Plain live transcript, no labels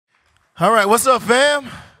All right, what's up, fam?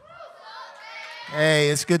 Hey,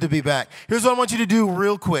 it's good to be back. Here's what I want you to do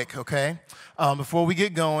real quick, okay? Before we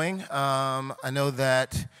get going, I know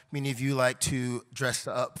that many of you like to dress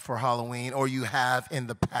up for Halloween, or you have in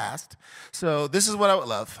the past. So this is what I would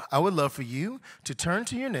love. I would love for you to turn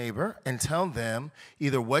to your neighbor and tell them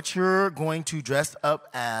either what you're going to dress up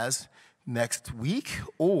as next week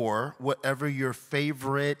or whatever your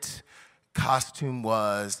favorite costume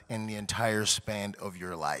was in the entire span of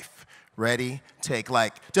your life. Ready? Take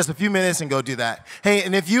like just a few minutes and go do that. Hey,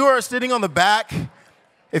 and if you are sitting on the back,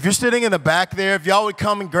 if you're sitting in the back there, if y'all would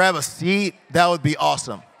come and grab a seat, that would be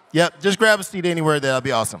awesome. Yep, just grab a seat anywhere there, that'll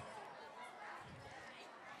be awesome.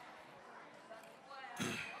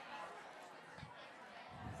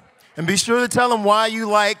 And be sure to tell them why you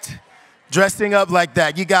liked dressing up like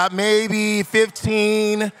that. You got maybe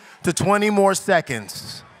 15 to 20 more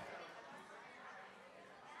seconds.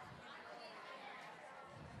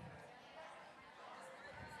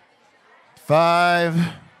 5,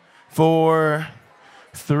 4,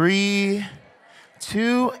 3,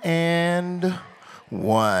 2, and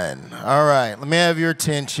 1. All right, let me have your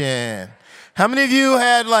attention. How many of you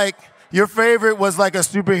had like, your favorite was like a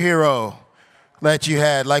superhero that you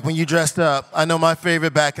had, like when you dressed up? I know my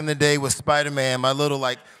favorite back in the day was Spider-Man, my little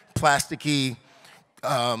like plasticky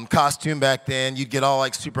costume back then. You'd get all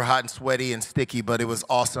like super hot and sweaty and sticky, but it was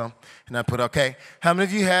awesome. And I put, okay. How many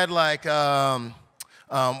of you had like,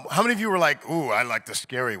 how many of you were like, ooh, I like the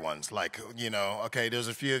scary ones? Like, you know, okay, there's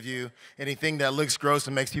a few of you. Anything that looks gross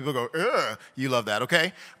and makes people go, ugh, you love that,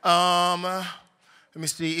 okay? Let me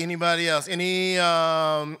see, anybody else? Any,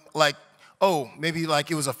 like, oh, maybe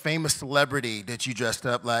like it was a famous celebrity that you dressed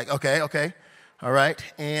up like, okay, all right.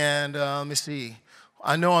 And let me see.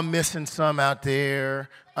 I know I'm missing some out there.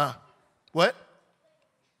 What?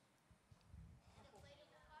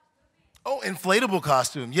 Oh, inflatable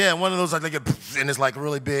costume. Yeah, one of those like and it's like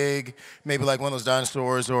really big, maybe like one of those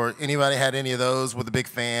dinosaurs, or anybody had any of those with a big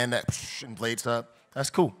fan that inflates up?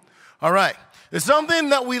 That's cool. All right. There's something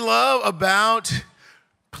that we love about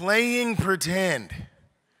playing pretend,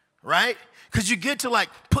 right? Because you get to like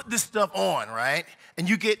put this stuff on, right? And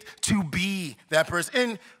you get to be that person.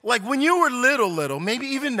 And like when you were little, maybe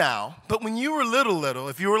even now, but when you were little,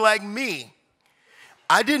 if you were like me,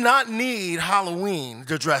 I did not need Halloween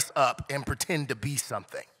to dress up and pretend to be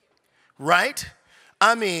something, right?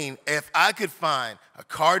 I mean, if I could find a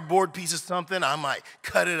cardboard piece of something, I might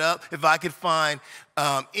cut it up. If I could find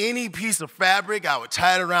any piece of fabric, I would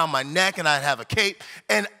tie it around my neck and I'd have a cape.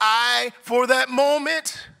 And I, for that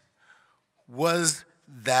moment, was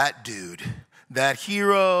that dude, that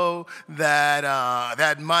hero,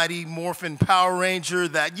 that mighty Morphin Power Ranger,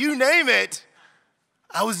 that you name it,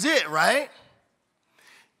 I was it, right?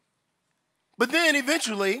 But then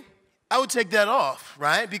eventually, I would take that off,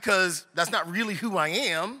 right? Because that's not really who I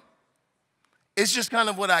am. It's just kind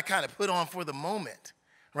of what I kind of put on for the moment,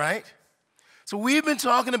 right? So we've been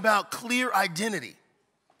talking about clear identity.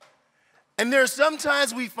 And there are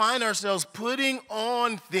sometimes we find ourselves putting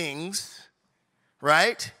on things,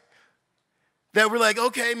 right? That we're like,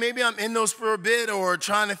 okay, maybe I'm in those for a bit or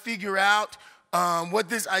trying to figure out what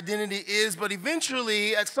this identity is, but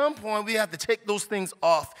eventually, at some point, we have to take those things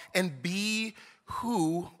off and be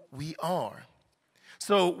who we are.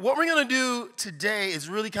 So what we're going to do today is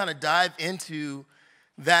really kind of dive into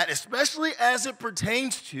that, especially as it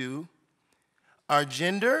pertains to our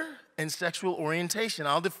gender and sexual orientation.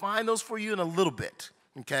 I'll define those for you in a little bit,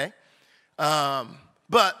 okay?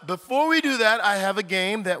 But before we do that, I have a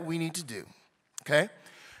game that we need to do, okay?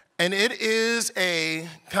 And it is a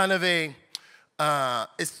kind of a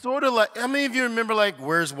it's sort of like, how many of you remember like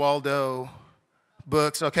Where's Waldo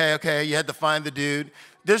books? Okay, you had to find the dude.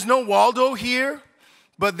 There's no Waldo here,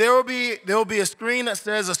 but there will be a screen that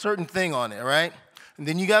says a certain thing on it, right? And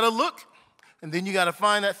then you got to look, and then you got to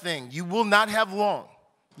find that thing. You will not have long,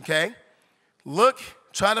 okay? Look,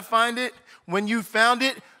 try to find it. When you found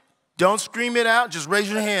it, don't scream it out. Just raise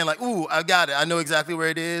your hand like, ooh, I got it. I know exactly where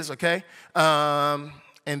it is, okay? And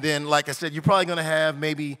then, like I said, you're probably going to have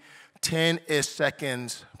maybe 10-ish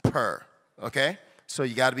seconds per, okay? So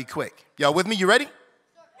you got to be quick. Y'all with me? You ready?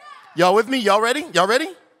 Y'all with me? Y'all ready? Y'all ready?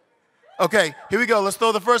 Okay, here we go. Let's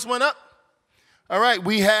throw the first one up. All right,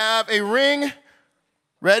 we have a ring.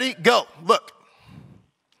 Ready? Go. Look.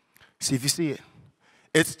 See if you see it.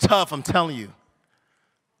 It's tough, I'm telling you.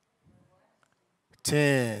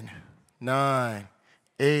 10, 9,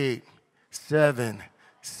 8, 7,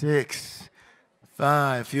 6,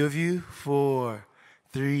 5. Few of you. 4,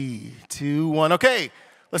 3, 2, 1. Okay,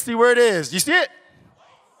 let's see where it is. You see it?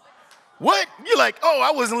 What? You're like, oh,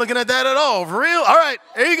 I wasn't looking at that at all. For real? All right,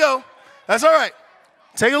 there you go. That's all right.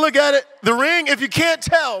 Take a look at it. The ring, if you can't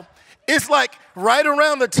tell, it's like right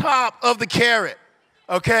around the top of the carrot,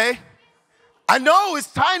 okay? I know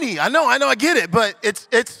it's tiny. I know, I get it, but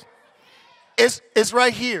it's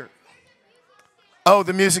right here. Oh,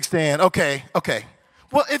 the music stand. Okay.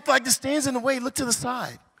 Well, if like the stand's in the way, look to the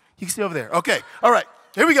side. You can see over there. Okay, all right.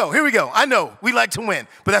 Here we go. I know we like to win,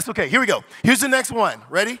 but that's okay. Here we go. Here's the next one.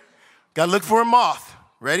 Ready? Got to look for a moth.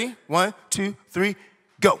 Ready? 1, 2, 3,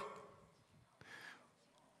 go.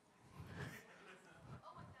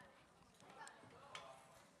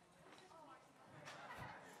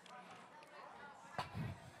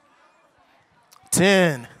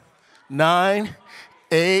 Ten, 9,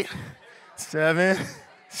 8, 7,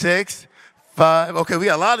 6, 5. Okay, we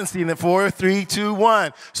got a lot in seeing it. 4, 3, 2,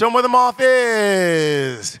 1. Show them where the moth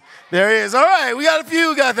is. There he is. All right, we got a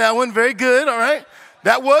few. Got that one. Very good. All right.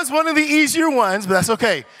 That was one of the easier ones, but that's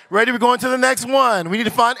okay. Ready? We're going to the next one. We need to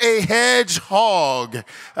find a hedgehog.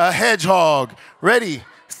 A hedgehog. Ready,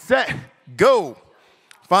 set, go.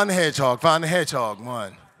 Find the hedgehog. Find the hedgehog.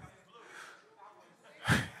 1.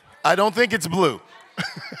 I don't think it's blue.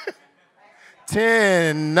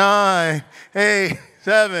 10, 9, 8,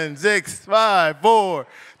 7, 6, 5, 4,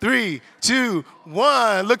 3, 2,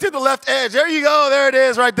 1. Look to the left edge. There you go. There it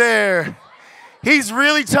is right there. He's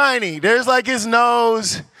really tiny. There's like his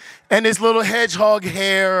nose and his little hedgehog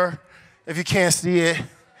hair. If you can't see it,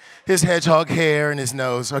 his hedgehog hair and his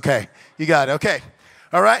nose. Okay, you got it. Okay,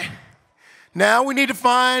 all right. Now we need to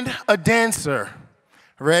find a dancer.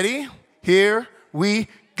 Ready? Here we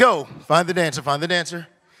go. Find the dancer. Find the dancer.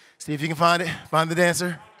 See if you can find it. Find the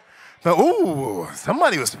dancer. But, ooh,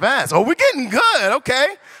 somebody was fast. Oh, we're getting good.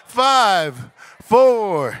 Okay. 5,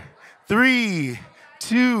 4, 3,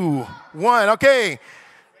 2, 1. Okay.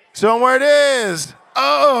 Show them where it is.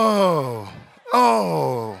 Oh.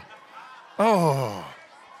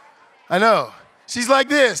 I know. She's like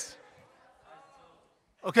this.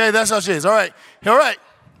 Okay, that's how she is. All right.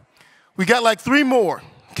 We got like 3 more.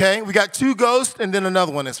 Okay. We got 2 ghosts and then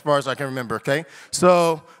another one as far as I can remember. Okay.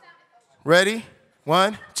 So, ready?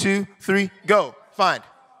 1, 2, 3, go. Find.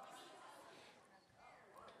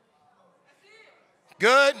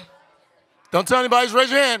 Good. Don't tell anybody. Just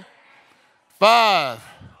raise your hand. 5,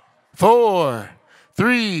 4,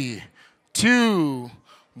 3, 2,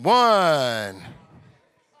 1.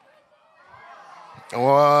 All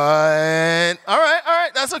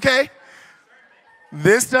right. That's okay.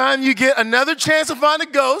 This time you get another chance to find a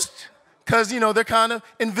ghost because, they're kind of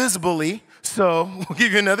invisibly. So we'll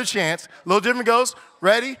give you another chance. A little different ghost.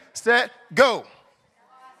 Ready, set, go.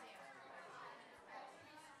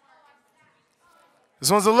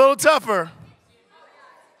 This one's a little tougher.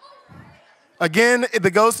 Again,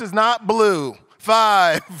 the ghost is not blue.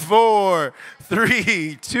 5, 4,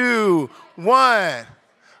 3, 2, 1.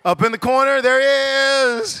 Up in the corner, there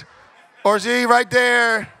he is. Or she right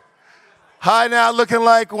there. Hiding out looking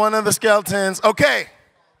like one of the skeletons. Okay.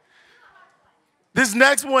 This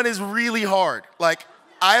next one is really hard. Like,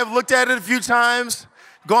 I have looked at it a few times,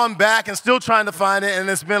 gone back and still trying to find it, and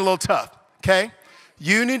it's been a little tough, okay?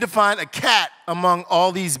 You need to find a cat among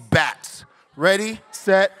all these bats. Ready,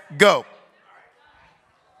 set, go.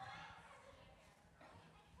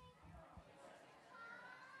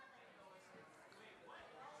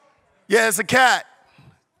 Yeah, it's a cat.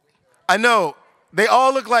 I know. They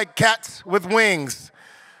all look like cats with wings.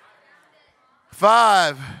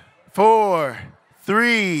 5, 4,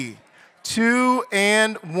 3, 2,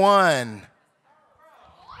 and 1.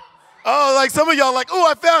 Oh, like some of y'all like, oh,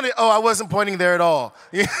 I found it. Oh, I wasn't pointing there at all.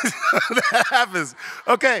 That happens.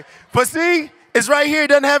 Okay, but see, it's right here. It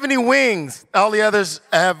doesn't have any wings. All the others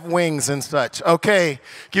have wings and such. Okay,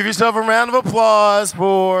 give yourself a round of applause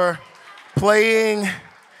for playing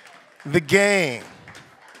the game.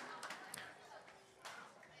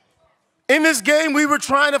 In this game, we were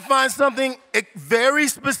trying to find something very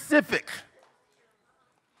specific.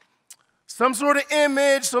 Some sort of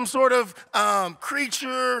image, some sort of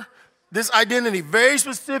creature, this identity, very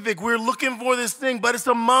specific. We're looking for this thing, but it's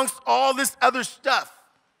amongst all this other stuff.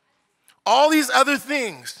 All these other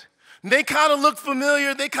things. They kind of look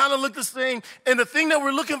familiar, they kind of look the same, and the thing that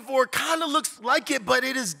we're looking for kind of looks like it, but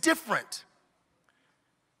it is different.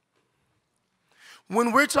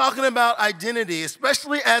 When we're talking about identity,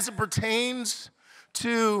 especially as it pertains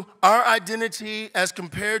to our identity as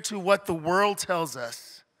compared to what the world tells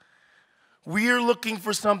us, we are looking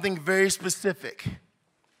for something very specific.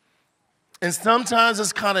 And sometimes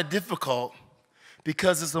it's kind of difficult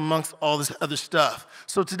because it's amongst all this other stuff.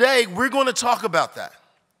 So today, we're going to talk about that,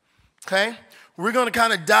 okay? We're going to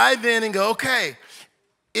kind of dive in and go, okay,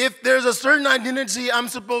 if there's a certain identity I'm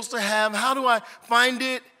supposed to have, how do I find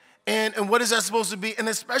it? And what is that supposed to be? And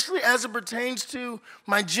especially as it pertains to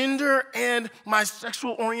my gender and my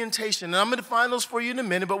sexual orientation. And I'm going to define those for you in a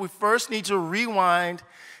minute, but we first need to rewind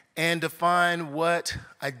and define what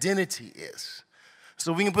identity is.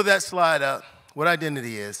 So we can put that slide up. What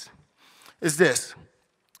identity is this.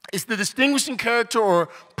 It's the distinguishing character or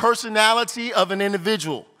personality of an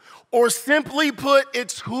individual. Or simply put,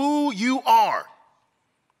 it's who you are.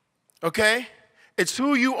 Okay? It's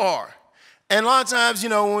who you are. And a lot of times,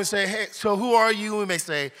 when we say, hey, so who are you? We may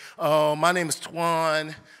say, oh, my name is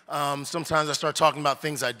Twan. Sometimes I start talking about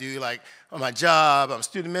things I do, like on my job. I'm a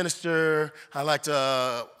student minister. I like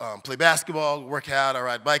to play basketball, work out. I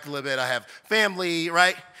ride bike a little bit. I have family,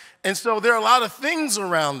 right? And so there are a lot of things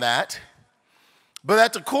around that. But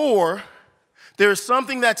at the core, there is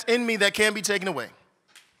something that's in me that can't be taken away.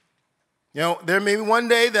 There may be one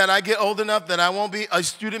day that I get old enough that I won't be a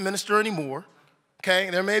student minister anymore.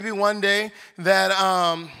 Okay, there may be one day that,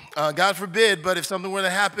 God forbid, but if something were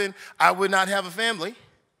to happen, I would not have a family,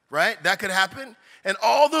 right? That could happen. And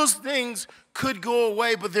all those things could go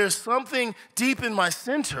away, but there's something deep in my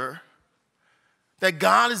center that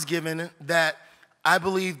God has given that I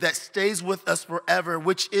believe that stays with us forever,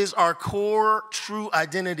 which is our core true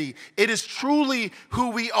identity. It is truly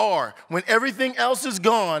who we are. When everything else is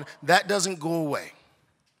gone, that doesn't go away,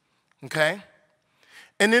 okay?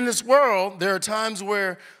 And in this world, there are times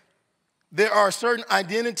where there are certain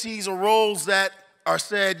identities or roles that are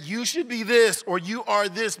said, you should be this or you are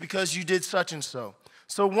this because you did such and so.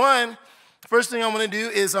 So first thing I want to do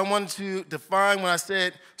is I want to define when I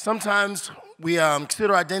said sometimes we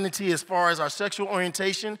consider identity as far as our sexual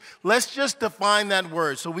orientation. Let's just define that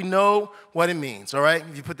word so we know what it means, all right?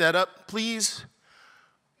 If you put that up, please.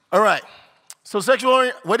 All right. So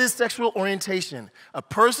what is sexual orientation? A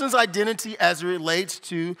person's identity as it relates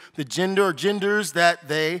to the gender or genders that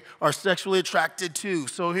they are sexually attracted to.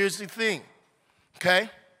 So here's the thing, okay?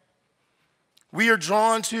 We are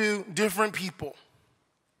drawn to different people,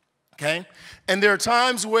 okay? And there are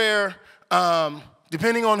times where,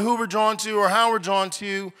 depending on who we're drawn to or how we're drawn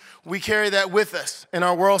to, we carry that with us. And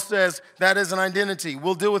our world says that is an identity.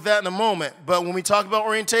 We'll deal with that in a moment. But when we talk about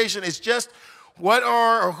orientation, it's just what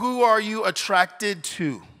are or who are you attracted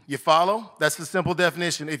to? You follow? That's the simple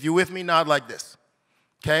definition. If you're with me, nod like this.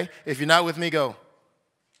 Okay? If you're not with me, go.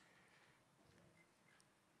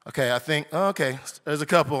 Okay, okay, there's a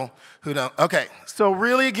couple who don't. Okay, so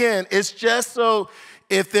really again, it's just so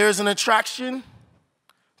if there's an attraction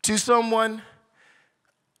to someone,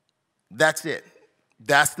 that's it.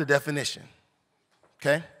 That's the definition.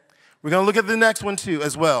 Okay? We're going to look at the next one too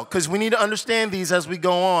as well because we need to understand these as we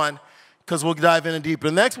go on, because we'll dive in deeper.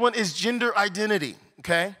 The next one is gender identity,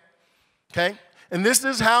 okay? Okay? And this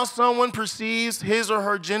is how someone perceives his or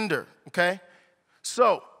her gender, okay?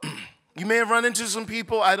 So, you may have run into some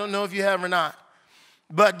people, I don't know if you have or not,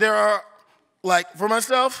 but there are, like for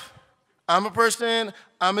myself, I'm a person,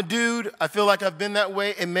 I'm a dude, I feel like I've been that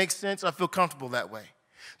way, it makes sense, I feel comfortable that way.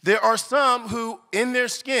 There are some who, in their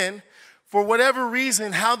skin, for whatever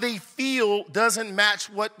reason, how they feel doesn't match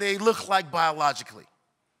what they look like biologically.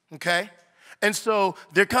 Okay? And so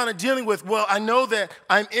they're kind of dealing with, well, I know that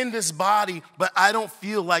I'm in this body, but I don't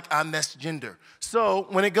feel like I'm this gender. So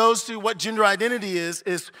when it goes to what gender identity is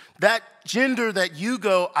that gender that you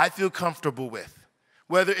go, I feel comfortable with,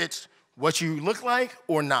 whether it's what you look like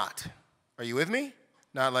or not. Are you with me?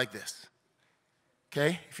 Not like this.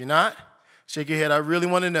 Okay? If you're not, shake your head. I really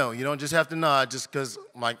want to know. You don't just have to nod just because,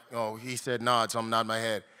 he said nod, so I'm nodding my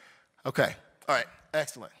head. Okay. All right.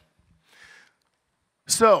 Excellent.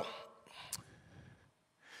 So,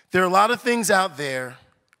 there are a lot of things out there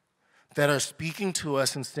that are speaking to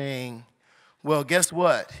us and saying, well, guess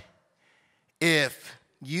what? If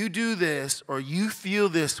you do this or you feel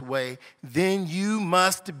this way, then you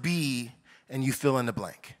must be, and you fill in the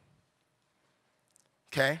blank.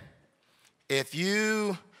 Okay? If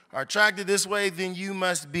you are attracted this way, then you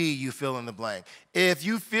must be, you fill in the blank. If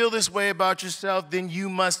you feel this way about yourself, then you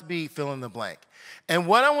must be, fill in the blank. And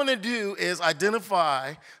what I want to do is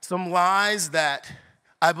identify some lies that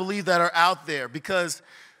I believe that are out there, because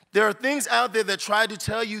there are things out there that try to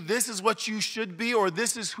tell you this is what you should be or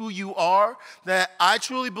this is who you are, that I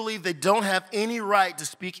truly believe they don't have any right to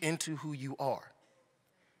speak into who you are.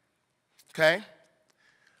 Okay?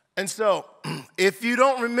 And so, if you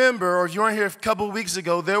don't remember, or if you weren't here a couple of weeks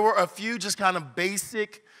ago, there were a few just kind of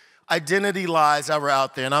basic identity lies that were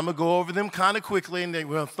out there. And I'm going to go over them kind of quickly, and then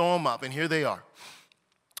we're going to throw them up. And here they are.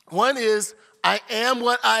 One is, I am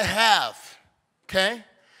what I have. Okay?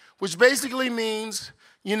 Which basically means,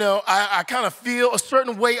 I kind of feel a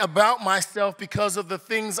certain way about myself because of the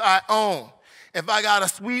things I own. if I got a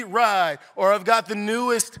sweet ride, or I've got the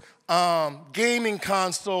newest gaming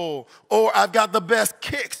console, or I've got the best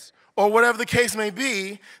kicks, or whatever the case may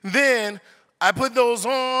be, then I put those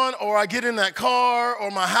on, or I get in that car,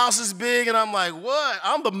 or my house is big, and I'm like, what?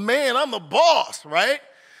 I'm the man, I'm the boss, right?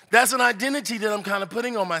 That's an identity that I'm kind of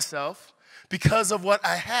putting on myself because of what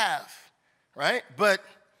I have, right? But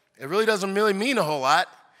it really doesn't really mean a whole lot.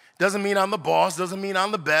 Doesn't mean I'm the boss, doesn't mean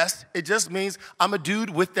I'm the best. It just means I'm a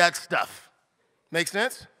dude with that stuff. Make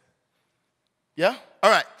sense? Yeah?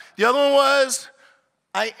 All right. The other one was,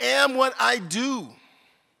 I am what I do.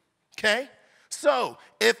 Okay? So,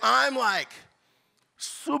 if I'm like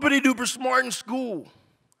super duper smart in school,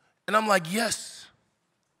 and I'm like, yes,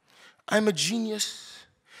 I'm a genius,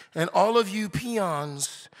 and all of you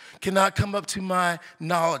peons cannot come up to my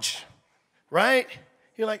knowledge, right?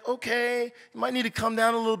 You're like, okay, you might need to come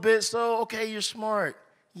down a little bit, so, okay, you're smart,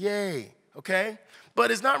 yay, okay?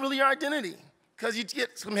 But it's not really your identity, because you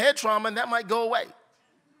get some head trauma, and that might go away.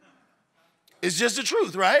 It's just the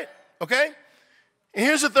truth, right? Okay? And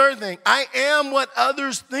here's the third thing. I am what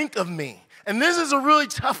others think of me. And this is a really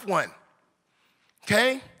tough one,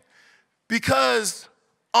 okay? Because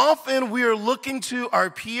often we are looking to our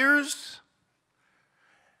peers,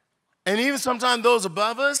 and even sometimes those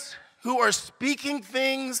above us, who are speaking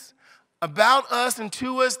things about us and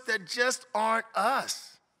to us that just aren't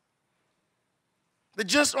us. That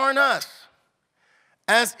just aren't us.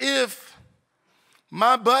 As if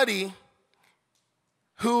my buddy,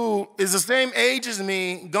 who is the same age as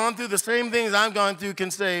me, gone through the same things I've gone through, can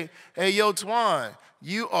say, hey, yo, Twan,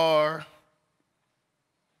 you are,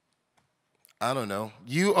 I don't know,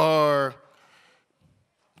 you are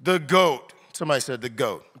the GOAT. Somebody said the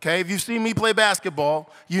GOAT, okay? If you've seen me play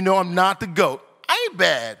basketball, you know I'm not the GOAT. I ain't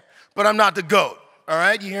bad, but I'm not the GOAT, all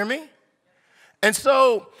right? You hear me? And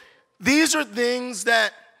so these are things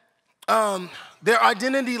that their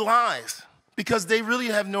identity lies because they really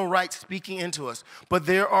have no right speaking into us. But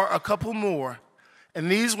there are a couple more,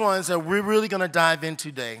 and these ones that we're really going to dive into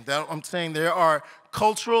today. I'm saying there are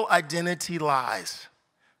cultural identity lies,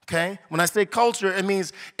 okay? When I say culture, it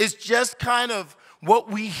means it's just kind of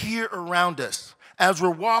what we hear around us. As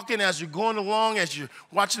we're walking, as you're going along, as you're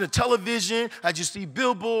watching the television, as you see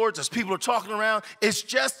billboards, as people are talking around, it's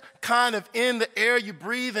just kind of in the air you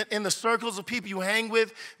breathe and in the circles of people you hang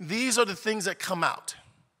with. These are the things that come out,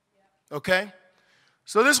 okay?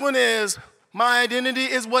 So this one is, my identity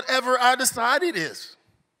is whatever I decide it is.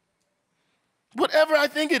 Whatever I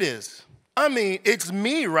think it is. I mean, it's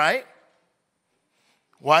me, right?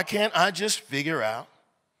 Why can't I just figure out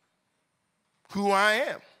who I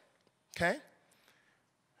am, okay?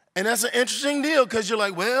 And that's an interesting deal because you're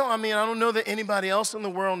like, well, I mean, I don't know that anybody else in the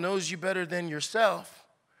world knows you better than yourself.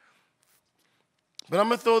 But I'm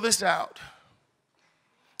going to throw this out.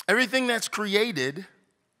 Everything that's created,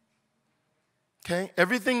 okay,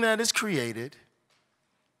 everything that is created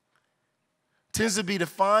tends to be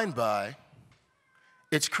defined by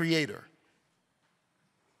its creator,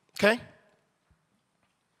 okay?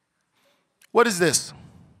 What is this?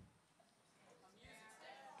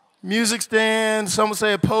 Music stand, some would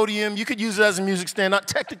say a podium. You could use it as a music stand, not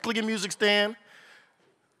technically a music stand,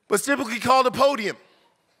 but typically called a podium.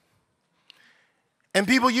 And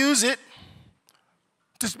people use it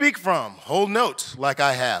to speak from, hold notes like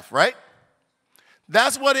I have, right?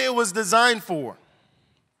 That's what it was designed for.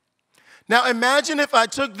 Now imagine if I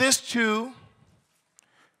took this to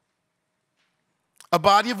a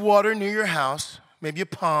body of water near your house, maybe a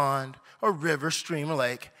pond, a river, stream, or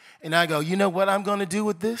lake, and I go, you know what I'm going to do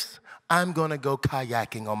with this? I'm going to go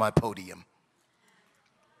kayaking on my podium.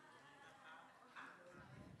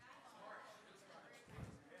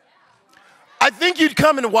 I think you'd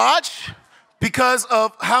come and watch because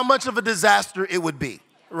of how much of a disaster it would be,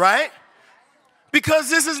 right?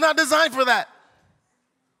 Because this is not designed for that.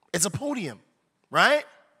 It's a podium, right?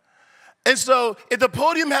 And so if the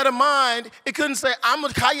podium had a mind, it couldn't say, I'm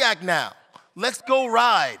a kayak now. Let's go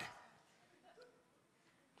ride.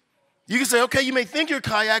 You can say, okay, you may think you're a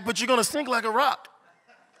kayak, but you're going to sink like a rock.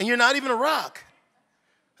 And you're not even a rock.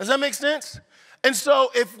 Does that make sense? And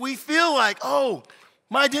so if we feel like, oh,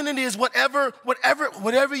 my identity is whatever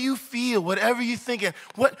you feel, whatever you're thinking,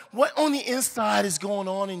 what on the inside is going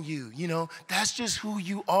on in you, you know, that's just who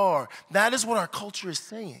you are. That is what our culture is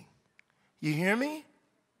saying. You hear me?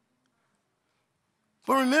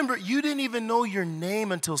 But remember, you didn't even know your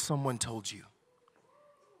name until someone told you.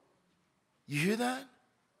 You hear that?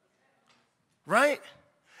 Right?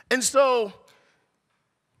 And so,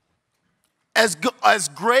 as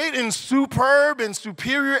great and superb and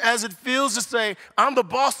superior as it feels to say, I'm the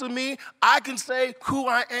boss of me, I can say who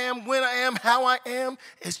I am, when I am, how I am,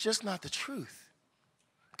 it's just not the truth.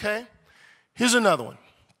 okay? Here's another one.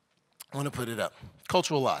 I want to put it up.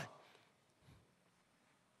 Cultural lie.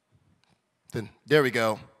 Then there we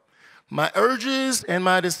go. My urges and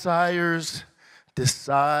my desires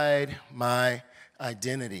decide my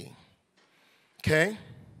identity. Okay?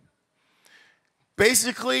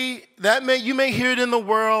 Basically, you may hear it in the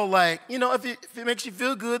world like, if it makes you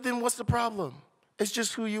feel good, then what's the problem? It's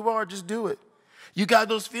just who you are. Just do it. You got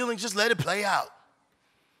those feelings, just let it play out.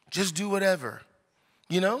 Just do whatever,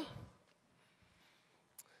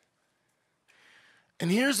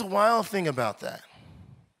 And here's the wild thing about that.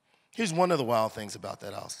 Here's one of the wild things about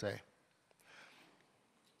that, I'll say.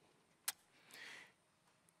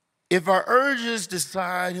 If our urges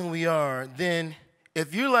decide who we are, then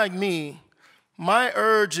if you're like me, my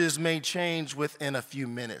urges may change within a few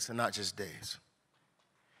minutes and not just days.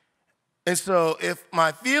 And so if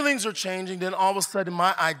my feelings are changing, then all of a sudden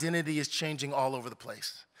my identity is changing all over the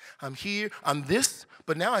place. I'm here, I'm this,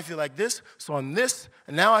 but now I feel like this, so I'm this,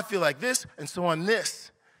 and now I feel like this, and so I'm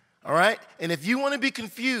this. All right? And if you want to be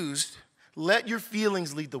confused, let your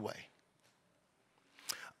feelings lead the way.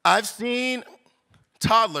 I've seen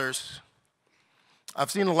toddlers,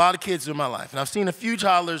 I've seen a lot of kids in my life, and I've seen a few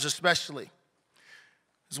toddlers especially.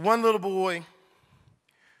 There's one little boy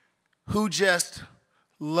who just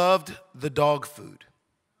loved the dog food.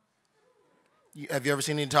 Have you ever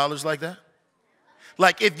seen any toddlers like that?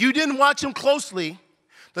 Like if you didn't watch him closely,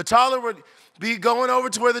 the toddler would be going over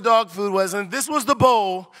to where the dog food was, and this was the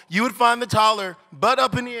bowl. You would find the toddler butt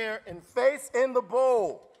up in the air and face in the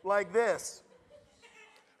bowl like this,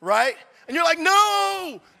 right? And you're like,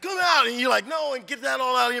 no, come out. And you're like, no, and get that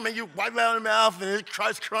all out of him. And you wipe it out of your mouth, and it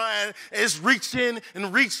tries crying. And it's reaching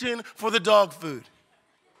and reaching for the dog food.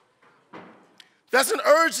 That's an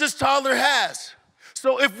urge this toddler has.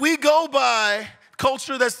 So if we go by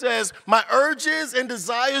culture that says my urges and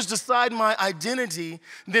desires decide my identity,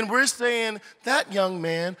 then we're saying that young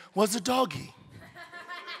man was a doggy.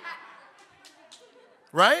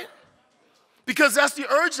 Right? Because that's the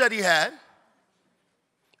urge that he had.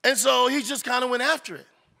 And so he just kind of went after it.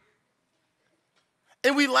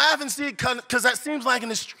 And we laugh and see it because that seems like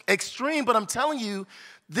an extreme, but I'm telling you,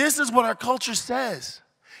 this is what our culture says.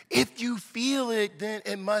 If you feel it, then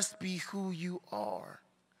it must be who you are.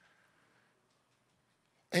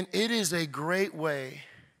 And it is a great way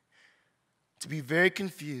to be very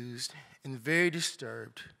confused and very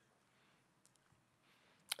disturbed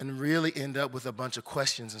and really end up with a bunch of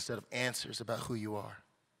questions instead of answers about who you are.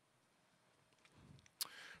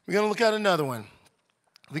 We're going to look at another one.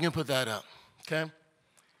 We can put that up, okay?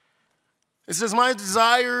 It says, my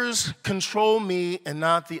desires control me and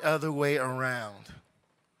not the other way around.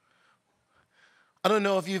 I don't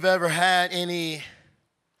know if you've ever had any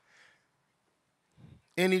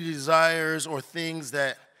desires or things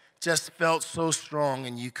that just felt so strong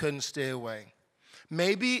and you couldn't stay away.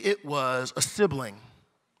 Maybe it was a sibling,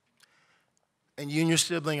 and you and your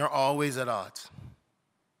sibling are always at odds.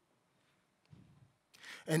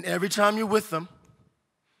 And every time you're with them,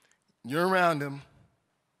 you're around them,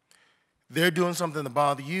 they're doing something to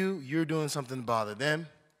bother you, you're doing something to bother them.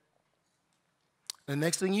 The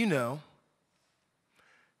next thing you know,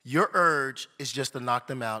 your urge is just to knock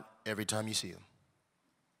them out every time you see them.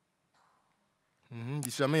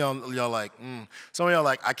 Some of y'all like, Some of y'all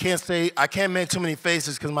like, I can't make too many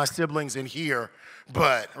faces because my sibling's in here,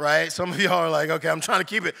 but, right? Some of y'all are like, okay, I'm trying to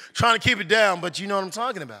keep it down, but you know what I'm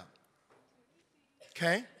talking about.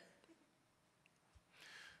 Okay?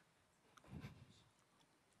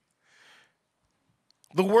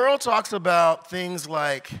 The world talks about things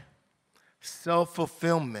like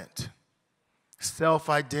self-fulfillment,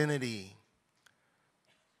 self-identity,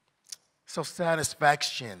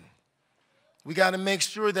 self-satisfaction. We got to make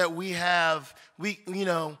sure that we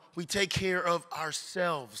take care of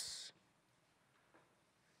ourselves.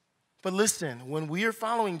 But listen, when we are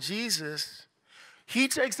following Jesus, he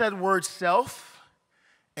takes that word self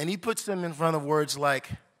and he puts them in front of words like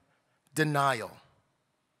denial.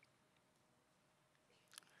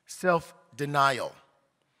 Self-denial.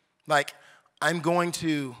 Like, I'm going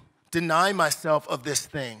to deny myself of this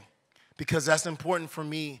thing because that's important for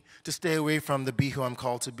me to stay away from to be who I'm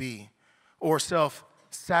called to be. Or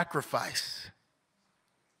self-sacrifice.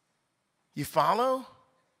 You follow?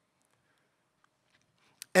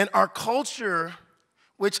 And our culture,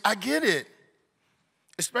 which I get it,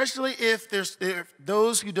 especially if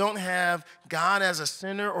those who don't have God as a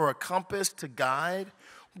center or a compass to guide,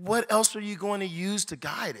 what else are you going to use to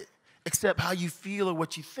guide it except how you feel or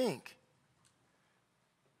what you think?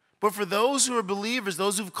 But for those who are believers,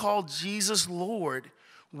 those who've called Jesus Lord,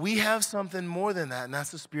 we have something more than that, and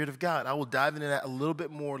that's the Spirit of God. I will dive into that a little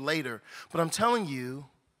bit more later. But I'm telling you,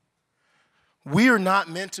 We are not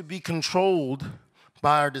meant to be controlled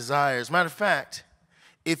by our desires. Matter of fact,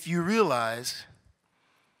 if you realize,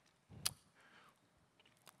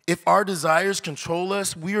 if our desires control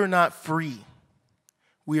us, we are not free.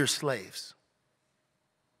 We are slaves.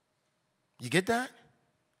 You get that?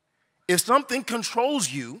 If something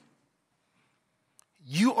controls you,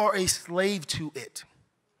 you are a slave to it.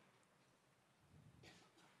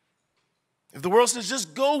 If the world says,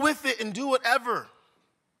 just go with it and do whatever,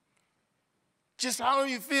 just however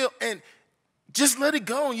you feel, and just let it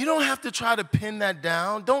go. You don't have to try to pin that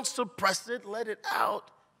down. Don't suppress it. Let it out.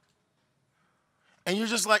 And you're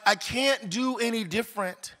just like, I can't do any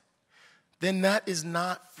different. Then that is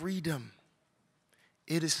not freedom.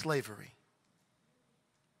 It is slavery.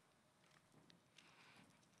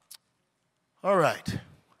 All right.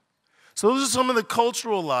 So those are some of the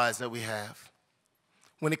cultural lies that we have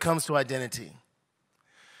when it comes to identity.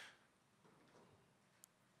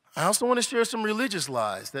 I also want to share some religious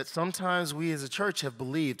lies that sometimes we as a church have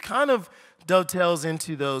believed. Kind of dovetails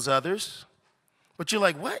into those others. But you're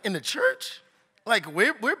like, what, in the church? Like,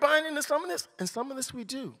 we're buying into some of this? And some of this we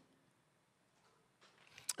do.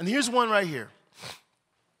 And here's one right here.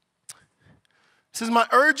 It says, my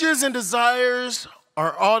urges and desires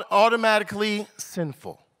are automatically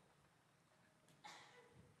sinful.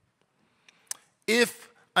 If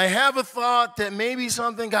I have a thought that maybe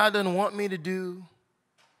something God doesn't want me to do,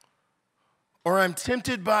 or I'm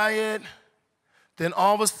tempted by it, then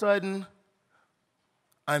all of a sudden,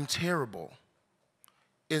 I'm terrible,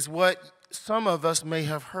 is what some of us may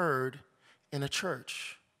have heard in a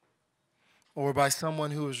church or by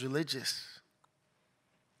someone who is religious.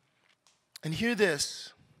 And hear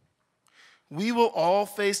this. We will all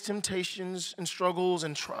face temptations and struggles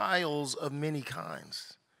and trials of many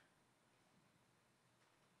kinds.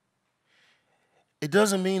 It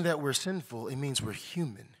doesn't mean that we're sinful. It means we're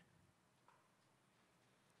human.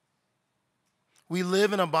 We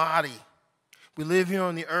live in a body. We live here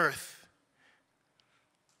on the earth.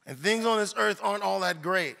 And things on this earth aren't all that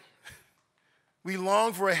great. We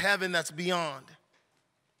long for a heaven that's beyond.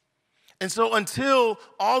 And so until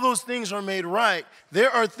all those things are made right,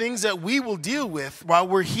 there are things that we will deal with while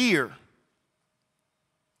we're here.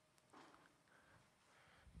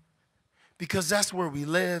 Because that's where we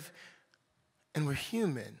live, and we're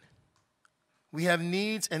human. We have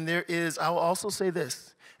needs, and there is, I will also say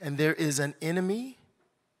this, and there is an enemy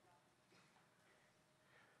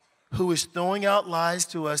who is throwing out lies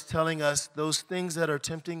to us, telling us those things that are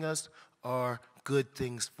tempting us are good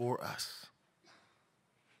things for us.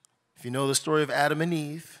 If you know the story of Adam and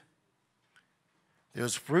Eve, there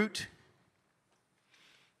was fruit.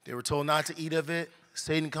 They were told not to eat of it.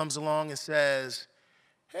 Satan comes along and says,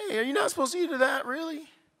 hey, are you not supposed to eat of that, really?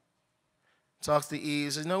 Talks to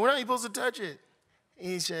Eve, says, no, we're not even supposed to touch it. And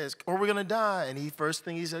he says, or we're going to die. And first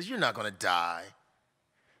thing he says, you're not going to die.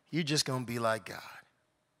 You're just going to be like God,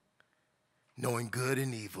 knowing good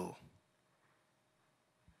and evil.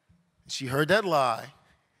 She heard that lie.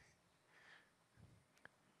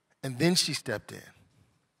 And then she stepped in.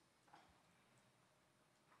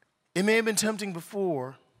 It may have been tempting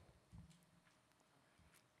before,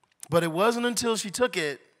 but it wasn't until she took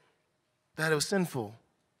it that it was sinful.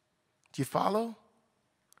 Do you follow?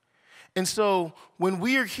 And so when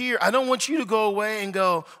we are here, I don't want you to go away and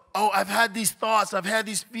go, oh, I've had these thoughts, I've had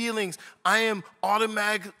these feelings. I am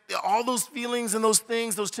automatic, all those feelings and those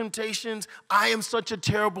things, those temptations, I am such a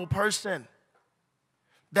terrible person.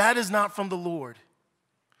 That is not from the Lord.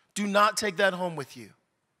 Do not take that home with you.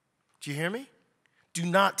 Do you hear me? Do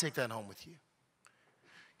not take that home with you.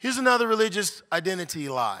 Here's another religious identity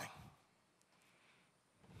lie.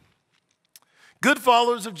 Good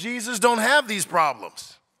followers of Jesus don't have these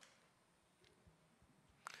problems.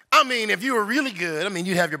 I mean, if you were really good,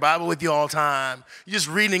 you'd have your Bible with you all the time. You're just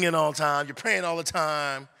reading it all the time. You're praying all the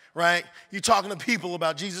time, right? You're talking to people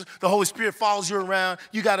about Jesus. The Holy Spirit follows you around.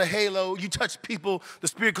 You got a halo. You touch people. The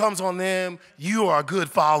Spirit comes on them. You are a good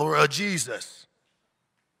follower of Jesus.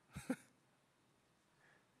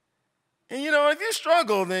 And, if you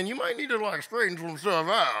struggle, then you might need to, straighten some stuff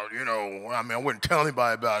out. I wouldn't tell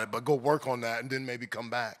anybody about it, but go work on that and then maybe come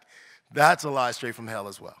back. That's a lie straight from hell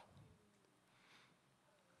as well.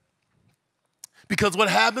 Because what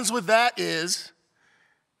happens with that is,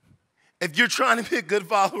 if you're trying to be a good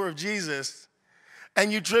follower of Jesus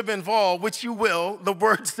and you trip and fall, which you will, the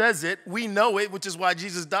word says it, we know it, which is why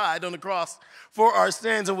Jesus died on the cross for our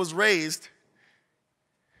sins and was raised.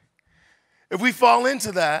 If we fall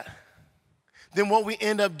into that, then what we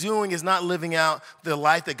end up doing is not living out the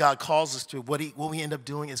life that God calls us to. What we end up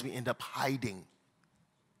doing is we end up hiding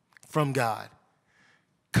from God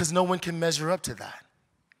because no one can measure up to that.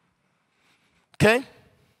 Okay?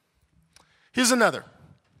 Here's another.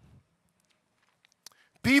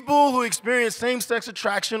 People who experience same-sex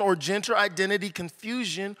attraction or gender identity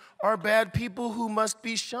confusion are bad people who must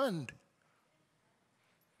be shunned.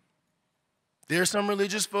 There are some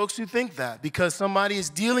religious folks who think that because somebody is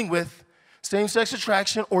dealing with same-sex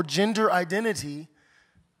attraction or gender identity,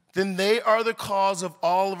 then they are the cause of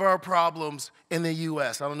all of our problems in the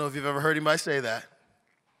U.S. I don't know if you've ever heard anybody say that.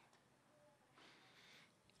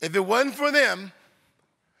 If it wasn't for them,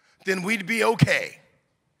 then we'd be okay.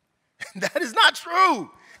 That is not true.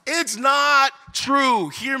 It's not true.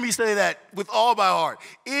 Hear me say that with all my heart.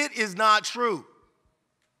 It is not true.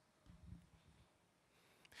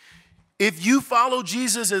 If you follow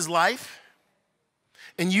Jesus' life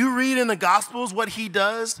and you read in the Gospels what he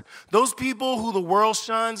does, those people who the world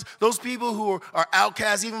shuns, those people who are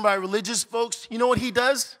outcasts even by religious folks, you know what he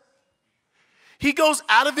does? He goes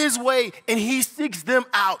out of his way and he seeks them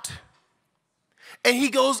out. And he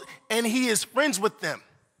goes and he is friends with them.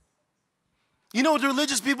 You know what the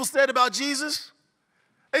religious people said about Jesus?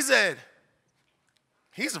 They said,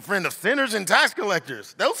 he's a friend of sinners and tax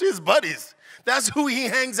collectors. Those are his buddies. That's who he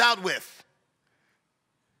hangs out with.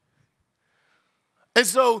 And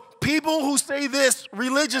so people who say this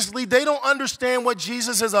religiously, they don't understand what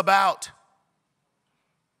Jesus is about.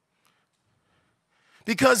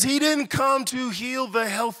 Because he didn't come to heal the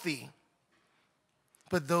healthy,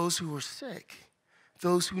 but those who are sick,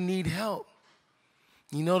 those who need help.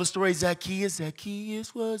 You know the story, Zacchaeus?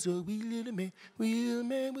 Zacchaeus was a wee little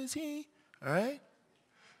man was he. All right?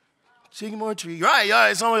 Sycamore tree.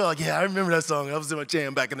 Right. Somebody like, yeah, I remember that song. That was in my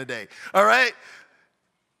jam back in the day. All right?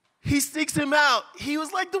 He seeks him out. He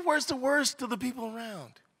was like the worst of worst to the people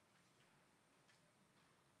around.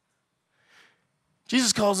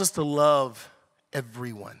 Jesus calls us to love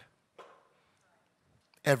everyone.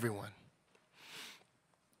 Everyone.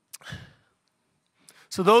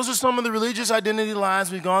 So those are some of the religious identity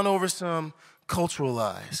lies. We've gone over some cultural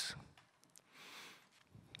lies.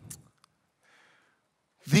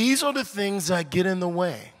 These are the things that get in the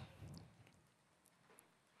way.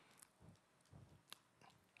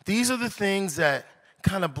 These are the things that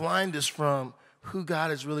kind of blind us from who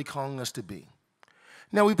God is really calling us to be.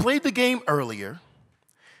 Now, we played the game earlier,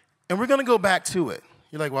 and we're going to go back to it.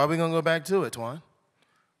 You're like, why are we going to go back to it, Twan?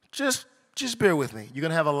 Just bear with me. You're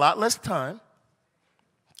going to have a lot less time.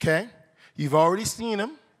 Okay? You've already seen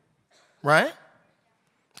them, right?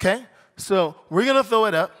 Okay? So we're going to throw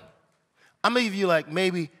it up. I'm going to give you like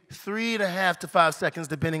maybe 3.5 to 5 seconds,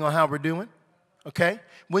 depending on how we're doing. Okay?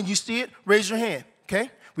 When you see it, raise your hand. Okay?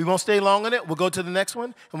 We won't stay long on it. We'll go to the next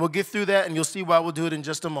one, and we'll get through that, and you'll see why we'll do it in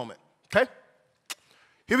just a moment. Okay?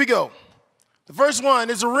 Here we go. The first one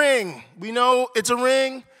is a ring. We know it's a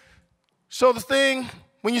ring. Show the thing.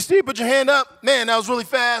 When you see it, put your hand up. Man, that was really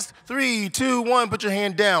fast. 3, 2, 1, put your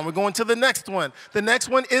hand down. We're going to the next one. The next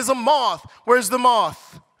one is a moth. Where's the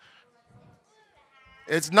moth?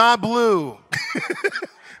 It's not blue.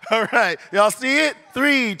 All right. Y'all see it?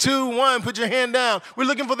 3, 2, 1, put your hand down. We're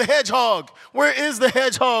looking for the hedgehog. Where is the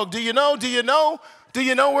hedgehog? Do you know? Do you know? Do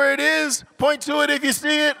you know where it is? Point to it if you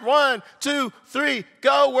see it. 1, 2, 3,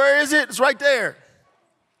 go. Where is it? It's right there.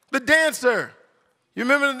 The dancer. You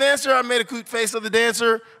remember the dancer? I made a cute face of the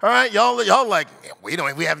dancer. All right, y'all like, we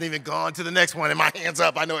haven't even gone to the next one, and my hand's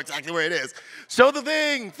up. I know exactly where it is. Show the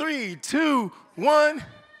thing. 3, 2, 1.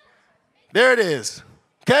 There it is.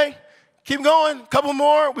 Okay? Keep going. Couple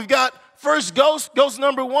more. We've got first ghost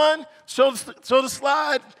number 1. Show the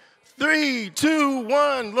slide. 3, 2,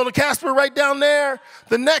 1. Little Casper right down there.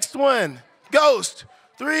 The next one, ghost.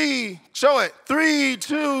 3, show it. 3,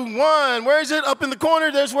 2, 1. Where is it? Up in the corner.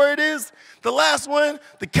 There's where it is. The last one,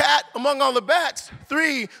 the cat among all the bats.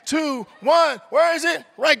 3, 2, 1. Where is it?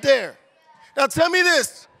 Right there. Now tell me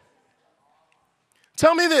this.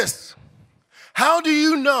 Tell me this. How did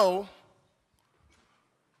you know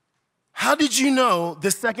the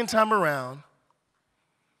second time around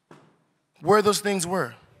where those things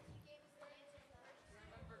were?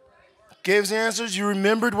 Gave us answers. You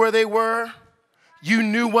remembered where they were. You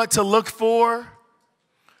knew what to look for.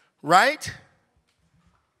 Right?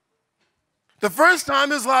 The first time,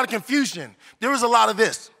 there was a lot of confusion. There was a lot of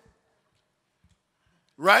this,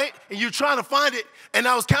 right? And you're trying to find it, and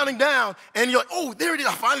I was counting down, and you're like, oh, there it is,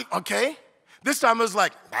 I found it, okay. This time it was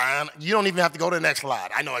like, man, you don't even have to go to the next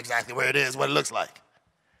slide. I know exactly where it is, what it looks like.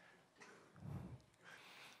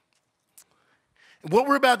 What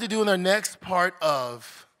we're about to do in our next part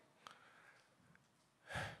of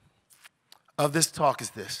this talk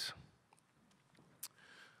is this.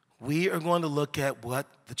 We are going to look at what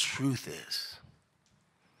the truth is.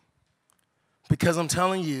 Because I'm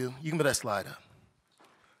telling you, you can put that slide up.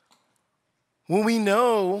 When we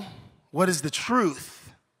know what is the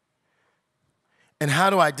truth and how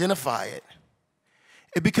to identify it,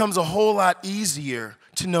 it becomes a whole lot easier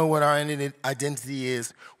to know what our identity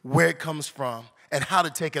is, where it comes from, and how to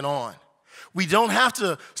take it on. We don't have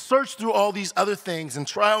to search through all these other things and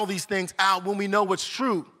try all these things out when we know what's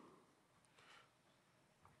true.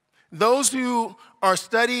 Those who are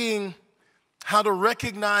studying how to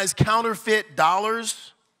recognize counterfeit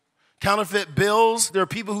dollars, counterfeit bills, there are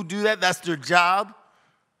people who do that, that's their job.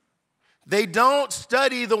 They don't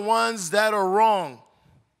study the ones that are wrong.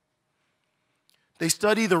 They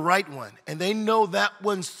study the right one, and they know that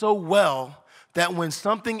one so well that when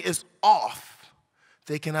something is off,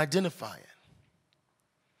 they can identify it.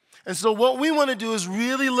 And so what we want to do is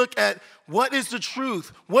really look at what is the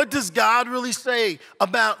truth? What does God really say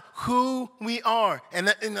about who we are?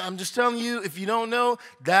 And I'm just telling you, if you don't know,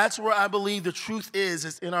 that's where I believe the truth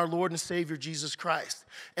is in our Lord and Savior, Jesus Christ.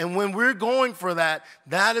 And when we're going for that,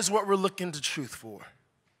 that is what we're looking to truth for.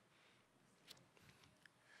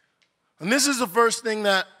 And this is the first thing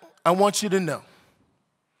that I want you to know.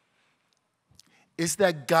 Is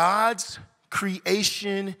that God's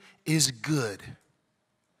creation is good.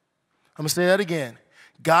 I'm going to say that again.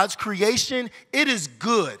 God's creation, it is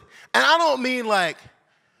good. And I don't mean like,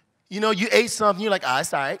 you ate something, you're like,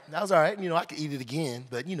 it's all right. That was all right. I could eat it again.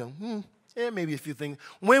 But, maybe a few things.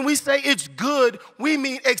 When we say it's good, we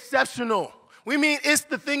mean exceptional. We mean it's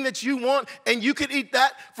the thing that you want, and you could eat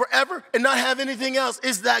that forever and not have anything else.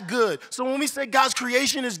 It's that good. So when we say God's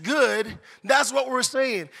creation is good, that's what we're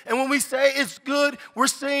saying. And when we say it's good, we're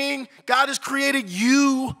saying God has created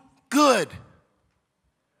you good.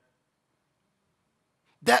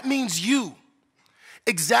 That means you.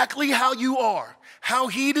 Exactly how you are, how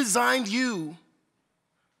He designed you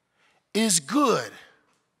is good.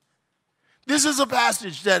 This is a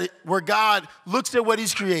passage where God looks at what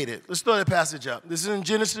He's created. Let's throw that passage up. This is in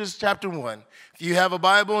Genesis chapter 1. If you have a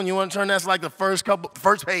Bible and you want to turn, that's like the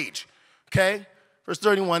first page, okay? Verse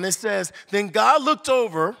 31, it says, then God looked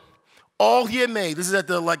over all He had made. This is at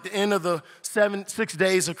the end of the 6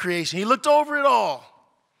 days of creation. He looked over it all.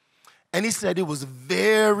 And He said it was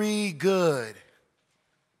very good.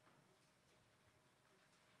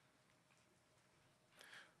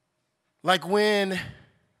 Like when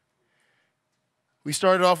we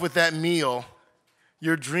started off with that meal,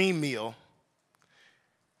 your dream meal,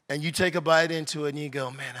 and you take a bite into it and you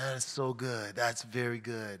go, man, that is so good. That's very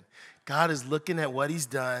good. God is looking at what He's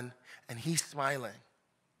done and He's smiling.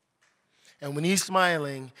 And when He's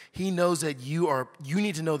smiling, He knows that you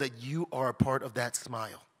need to know that you are a part of that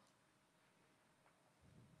smile.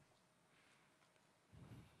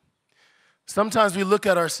 Sometimes we look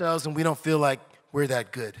at ourselves and we don't feel like we're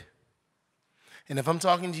that good. And if I'm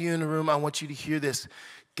talking to you in the room, I want you to hear this.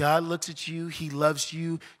 God looks at you. He loves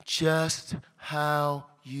you just how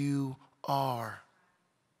you are.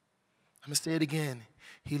 I'm going to say it again.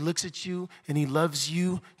 He looks at you and He loves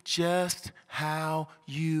you just how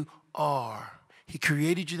you are. He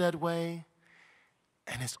created you that way,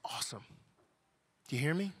 and it's awesome. Do you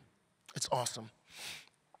hear me? It's awesome.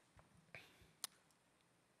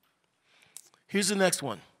 Here's the next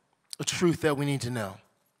one, a truth that we need to know,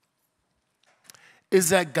 is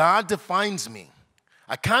that God defines me.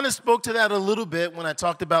 I kind of spoke to that a little bit when I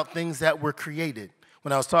talked about things that were created,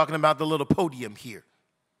 when I was talking about the little podium here,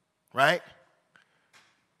 right?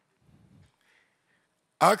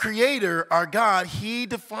 Our Creator, our God, He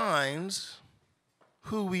defines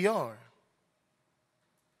who we are.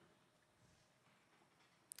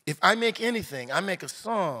 If I make anything, I make a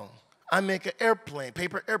song, I make an airplane,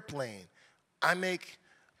 paper airplane, I make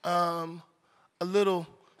a little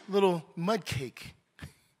mud cake.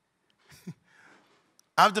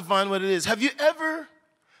 I've defined what it is. Have you ever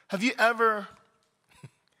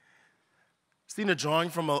seen a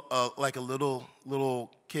drawing from a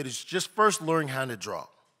little kid who's just first learning how to draw,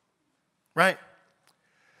 right?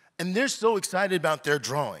 And they're so excited about their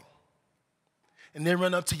drawing. And they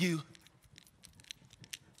run up to you,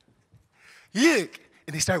 yuck,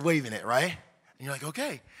 and they start waving it, right? And you're like,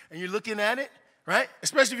 okay. And you're looking at it, right?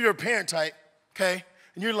 Especially if you're a parent type, okay?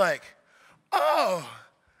 And you're like, oh,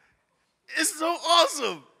 it's so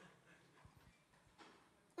awesome.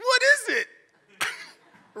 What is it?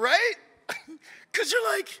 Right? Because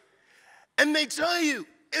you're like, and they tell you,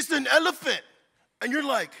 it's an elephant. And you're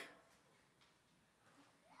like,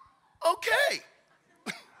 okay.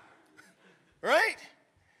 Right?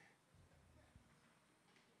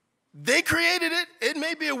 They created it. It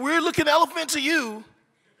may be a weird-looking elephant to you,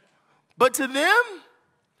 but to them,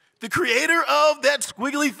 the creator of that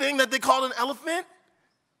squiggly thing that they call an elephant,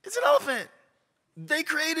 it's an elephant. They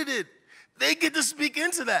created it. They get to speak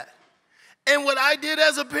into that. And what I did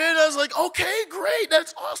as a parent, I was like, okay, great,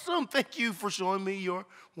 that's awesome. Thank you for showing me your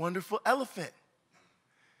wonderful elephant.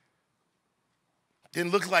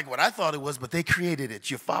 Didn't look like what I thought it was, but they created it.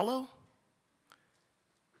 You follow?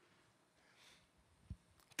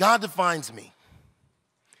 God defines me.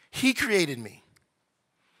 He created me.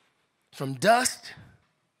 From dust,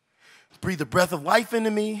 breathed the breath of life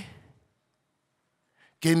into me,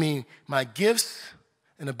 gave me my gifts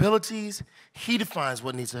and abilities. He defines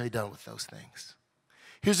what needs to be done with those things.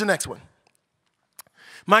 Here's the next one.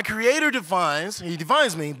 My Creator defines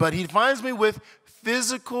me, but He defines me with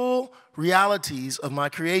physical realities of my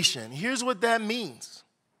creation. Here's what that means.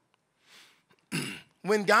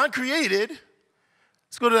 When God created,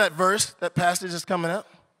 let's go to that verse, that passage is coming up,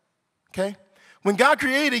 okay? When God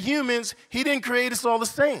created humans, He didn't create us all the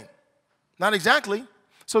same. Not exactly.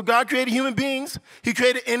 So God created human beings. He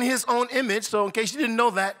created in His own image. So in case you didn't know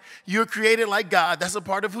that, you're created like God. That's a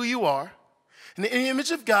part of who you are. In the image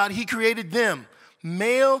of God, He created them.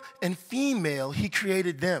 Male and female, He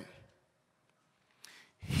created them.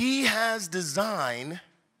 He has design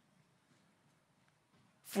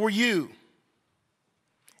for you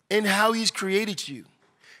in how He's created you.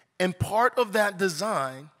 And part of that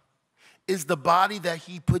design is the body that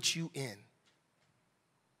He puts you in.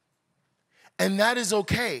 And that is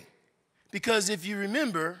okay, because if you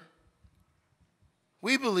remember,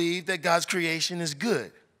 we believe that God's creation is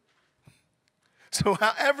good. So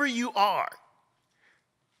however you are,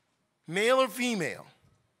 male or female,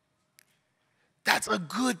 that's a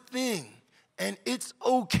good thing, and it's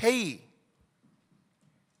okay.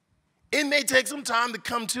 It may take some time to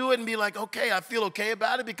come to it and be like, okay, I feel okay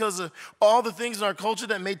about it because of all the things in our culture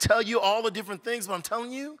that may tell you all the different things, but I'm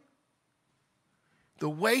telling you, the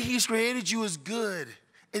way He's created you is good.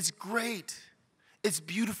 It's great. It's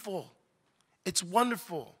beautiful. It's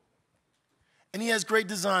wonderful. And He has great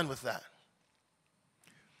design with that.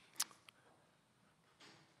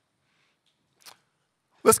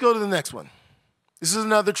 Let's go to the next one. This is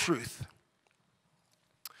another truth.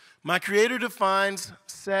 My Creator defines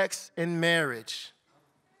sex and marriage.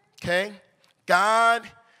 Okay? God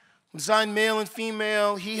designed male and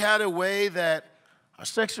female. He had a way that our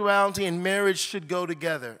sexuality and marriage should go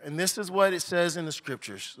together. And this is what it says in the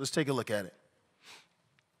scriptures. Let's take a look at it.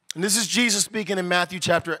 And this is Jesus speaking in Matthew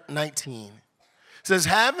chapter 19. It says,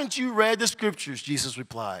 haven't you read the scriptures? Jesus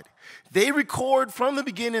replied. They record from the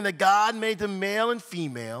beginning that God made them male and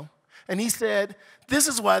female. And He said, this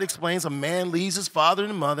is why it explains a man leaves his father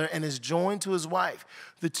and mother and is joined to his wife.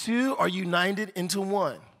 The two are united into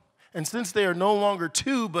one. And since they are no longer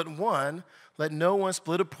two but one, let no one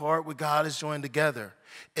split apart what God has joined together.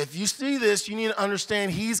 If you see this, you need to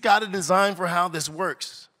understand He's got a design for how this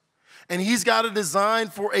works. And He's got a design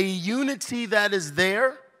for a unity that is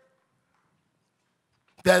there,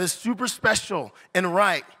 that is super special and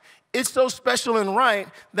right. It's so special and right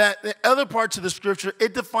that the other parts of the scripture,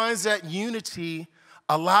 it defines that unity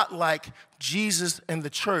a lot like Jesus and the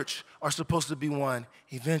church are supposed to be one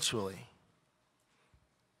eventually.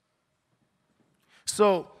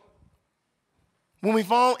 So when we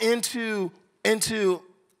fall into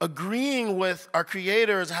agreeing with our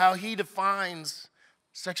Creator as how He defines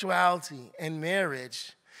sexuality and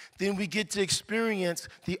marriage, then we get to experience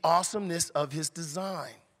the awesomeness of His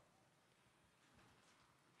design.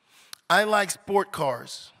 I like sport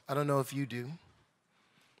cars. I don't know if you do.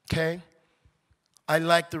 Okay? I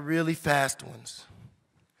like the really fast ones.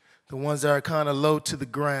 The ones that are kind of low to the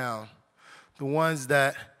ground. The ones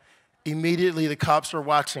that immediately the cops are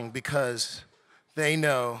watching because they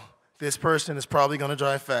know this person is probably going to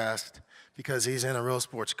drive fast because he's in a real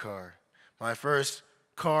sports car. My first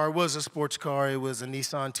car was a sports car. It was a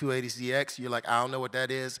Nissan 280ZX. You're like, I don't know what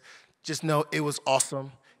that is. Just know it was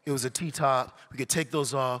awesome. It was a T-top. We could take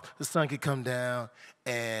those off. The sun could come down.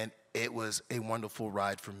 And it was a wonderful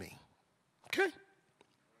ride for me. Okay?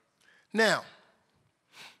 Now,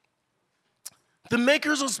 the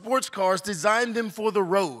makers of sports cars designed them for the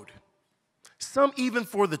road. Some even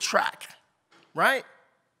for the track, right?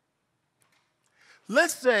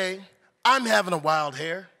 Let's say I'm having a wild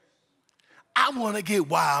hair. I want to get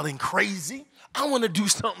wild and crazy. I want to do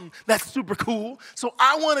something that's super cool. So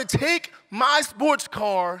I want to take my sports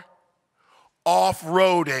car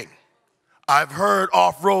off-roading. I've heard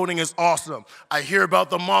off-roading is awesome. I hear about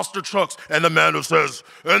the monster trucks and the man who says,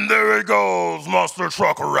 and there it goes, monster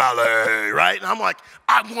truck rally, right? And I'm like,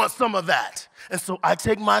 I want some of that. And so I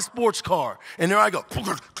take my sports car, and there I go,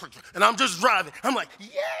 and I'm just driving. I'm like,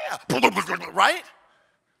 yeah, right?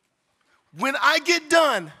 When I get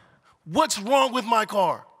done, what's wrong with my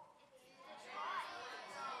car?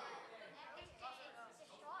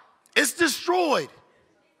 It's destroyed.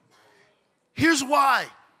 Here's why.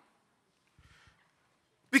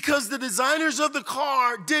 Because the designers of the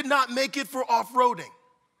car did not make it for off-roading.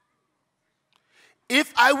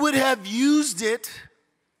 If I would have used it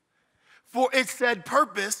for its said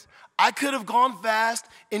purpose, I could have gone fast,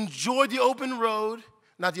 enjoyed the open road,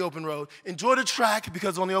 not the open road, enjoy the track,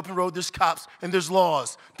 because on the open road there's cops and there's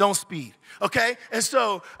laws. Don't speed, okay? And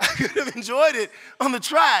so I could have enjoyed it on the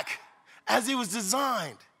track as it was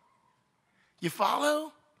designed. You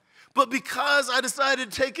follow? But because I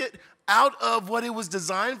decided to take it out of what it was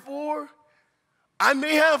designed for, I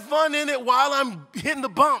may have fun in it while I'm hitting the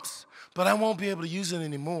bumps, but I won't be able to use it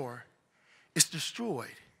anymore. It's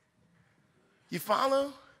destroyed. You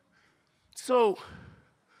follow? So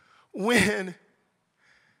when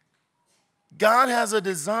God has a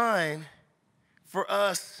design for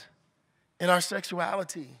us in our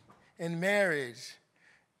sexuality, in marriage,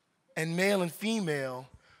 and male and female,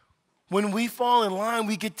 when we fall in line,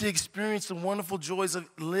 we get to experience the wonderful joys of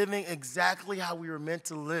living exactly how we were meant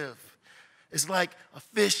to live. It's like a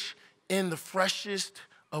fish in the freshest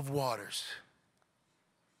of waters.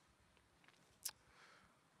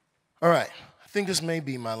 All right, I think this may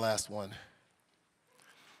be my last one.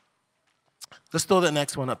 Let's throw that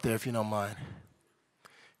next one up there if you don't mind.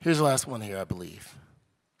 Here's the last one here, I believe.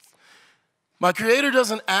 My Creator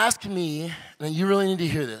doesn't ask me, and you really need to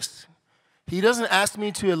hear this, He doesn't ask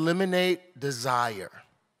me to eliminate desire,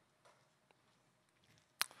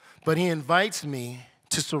 but He invites me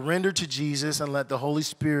to surrender to Jesus and let the Holy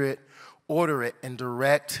Spirit order it and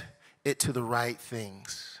direct it to the right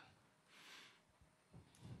things.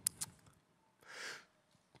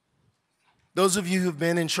 Those of you who've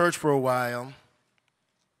been in church for a while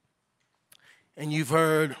and you've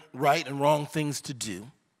heard right and wrong things to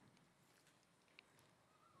do,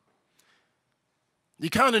 you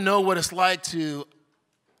kind of know what it's like to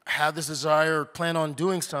have this desire or plan on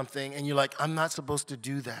doing something, and you're like, I'm not supposed to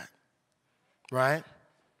do that, right?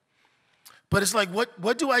 But it's like,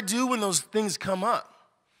 what do I do when those things come up,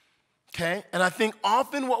 okay? And I think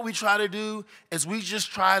often what we try to do is we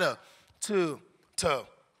just try to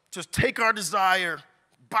just take our desire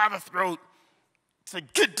by the throat, say,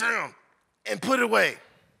 get down, and put it away.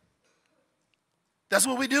 That's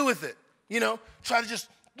what we do with it, try to just,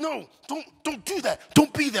 no, don't do that.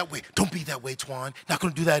 Don't be that way. Don't be that way, Twan. Not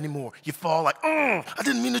going to do that anymore. You fall like, I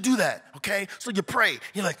didn't mean to do that, okay? So you pray.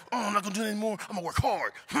 You're like, I'm not going to do that anymore. I'm going to work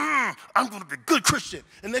hard. I'm going to be a good Christian.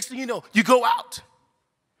 And next thing you know, you go out.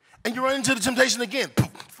 And you run into the temptation again.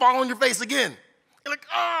 Fall on your face again. You're like,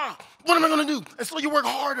 what am I going to do? And so you work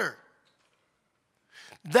harder.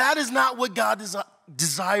 That is not what God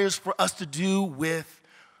desires for us to do with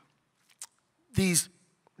these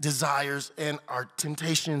desires and our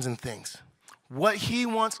temptations and things. What He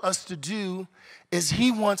wants us to do is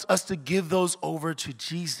He wants us to give those over to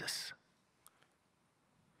Jesus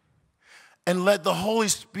and let the Holy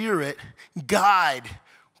Spirit guide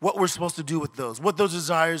what we're supposed to do with those, what those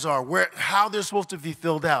desires are, how they're supposed to be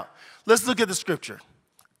filled out. Let's look at the scripture.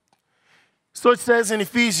 So it says in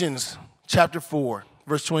Ephesians chapter 4,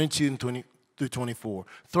 verse 22 and through 24,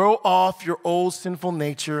 throw off your old sinful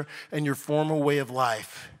nature and your former way of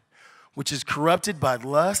life, which is corrupted by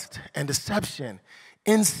lust and deception.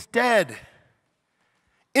 Instead,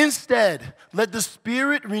 let the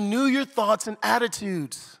Spirit renew your thoughts and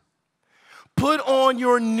attitudes. Put on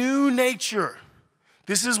your new nature.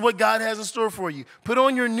 This is what God has in store for you. Put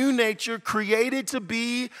on your new nature, created to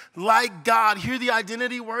be like God. Hear the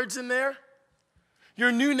identity words in there?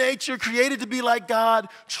 Your new nature, created to be like God,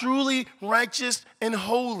 truly righteous and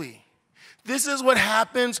holy. This is what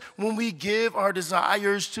happens when we give our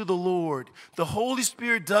desires to the Lord. The Holy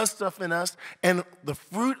Spirit does stuff in us, and the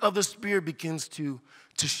fruit of the Spirit begins to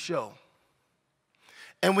show.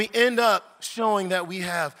 And we end up showing that we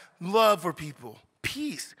have love for people,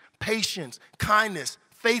 peace, patience, kindness,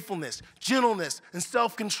 faithfulness, gentleness, and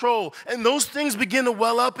self-control. And those things begin to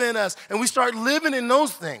well up in us, and we start living in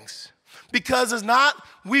those things. Because it's not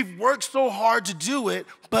we've worked so hard to do it,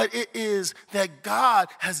 but it is that God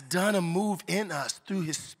has done a move in us through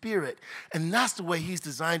His Spirit. And that's the way He's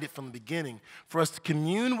designed it from the beginning, for us to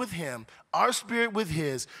commune with Him, our spirit with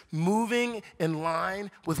His, moving in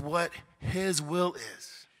line with what His will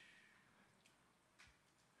is.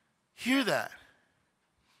 Hear that.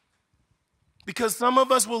 Because some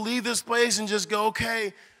of us will leave this place and just go,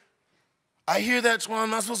 okay, I hear that, Twan, I'm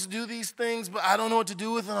not supposed to do these things, but I don't know what to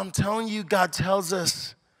do with them. I'm telling you, God tells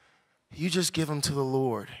us, you just give them to the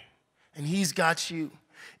Lord, and He's got you.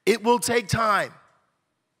 It will take time.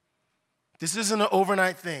 This isn't an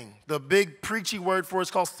overnight thing. The big preachy word for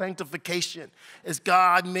it's called sanctification. It's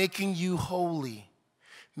God making you holy,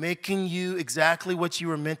 making you exactly what you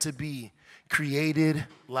were meant to be, created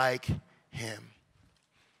like him.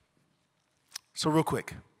 So real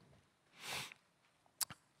quick,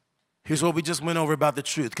 here's what we just went over about the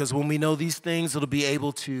truth, because when we know these things, it'll be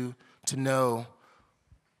able to know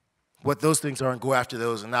what those things are and go after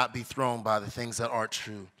those and not be thrown by the things that aren't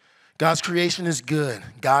true. God's creation is good.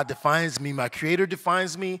 God defines me. My Creator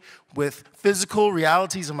defines me with physical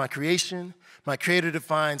realities of my creation. My Creator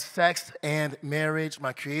defines sex and marriage.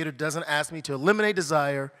 My Creator doesn't ask me to eliminate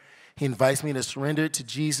desire. He invites me to surrender it to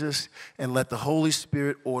Jesus and let the Holy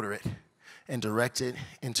Spirit order it and direct it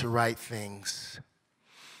into right things.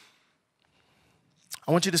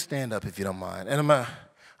 I want you to stand up if you don't mind. And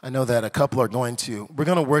I know that a couple are we're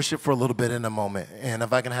going to worship for a little bit in a moment. And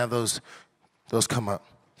if I can have those come up.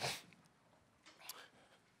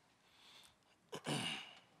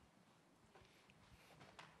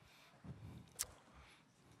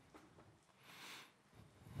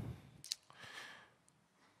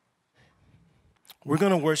 We're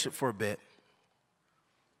going to worship for a bit.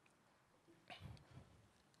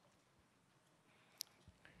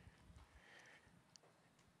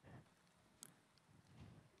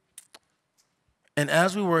 And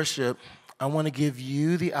as we worship, I want to give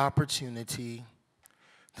you the opportunity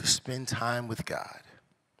to spend time with God.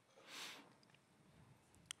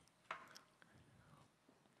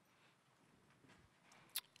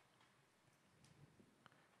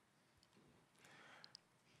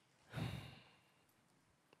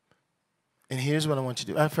 And here's what I want you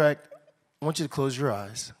to do. In fact, I want you to close your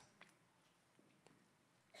eyes.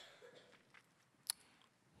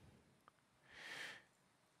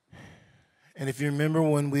 And if you remember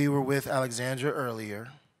when we were with Alexandra earlier,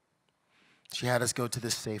 she had us go to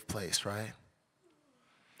this safe place, right?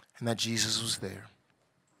 And that Jesus was there.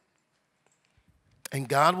 And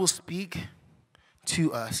God will speak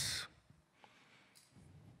to us.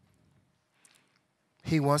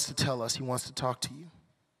 He wants to tell us. He wants to talk to you.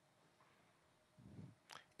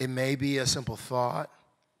 It may be a simple thought.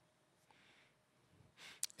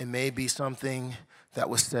 It may be something that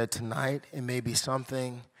was said tonight. It may be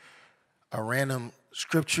something, a random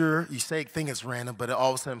scripture. You think it's random, but it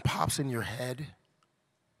all of a sudden pops in your head.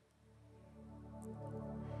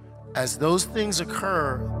 As those things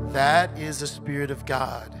occur, that is the Spirit of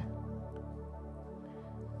God.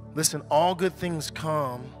 Listen, all good things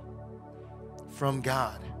come from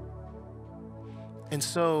God. And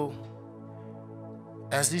so,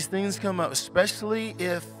 as these things come up, especially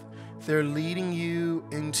if they're leading you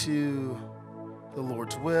into the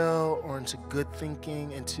Lord's will or into good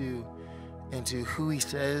thinking, into who He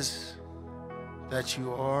says that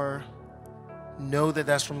you are, know that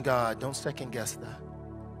that's from God. Don't second guess that.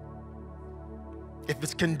 If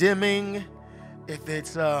it's condemning, if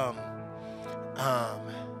it's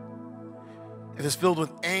filled with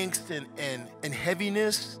angst and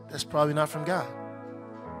heaviness, that's probably not from God.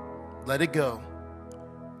 Let it go.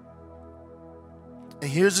 And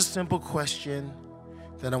here's a simple question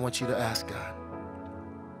that I want you to ask God.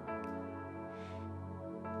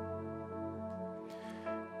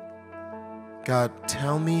 God,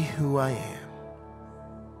 tell me who I am.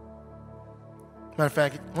 Matter of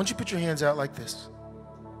fact, why don't you put your hands out like this?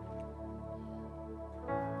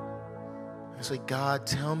 And say, God,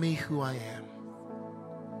 tell me who I am.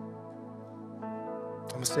 I'm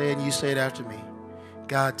going to say it and you say it after me.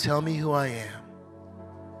 God, tell me who I am.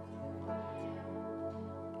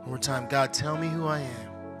 One more time. God, tell me who I am.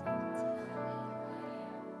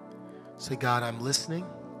 Say, God, I'm listening.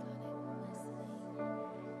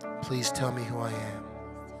 Please tell me who I am.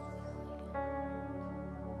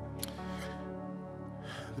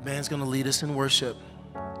 The band's going to lead us in worship.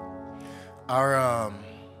 Our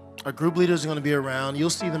group leaders are going to be around. You'll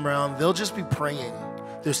see them around. They'll just be praying.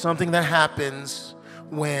 There's something that happens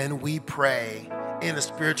when we pray in the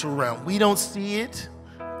spiritual realm. We don't see it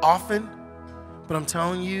often, but I'm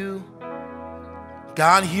telling you,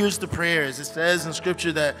 God hears the prayers. It says in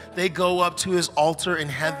Scripture that they go up to His altar in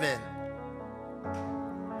heaven,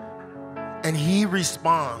 and He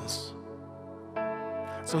responds.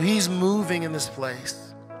 So He's moving in this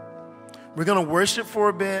place. We're going to worship for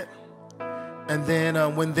a bit, and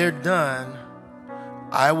then when they're done,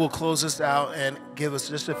 I will close this out and give us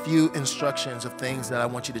just a few instructions of things that I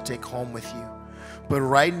want you to take home with you. But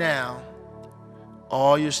right now,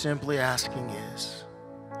 all you're simply asking is,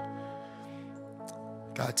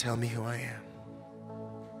 God, tell me who I am.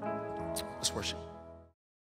 Let's worship.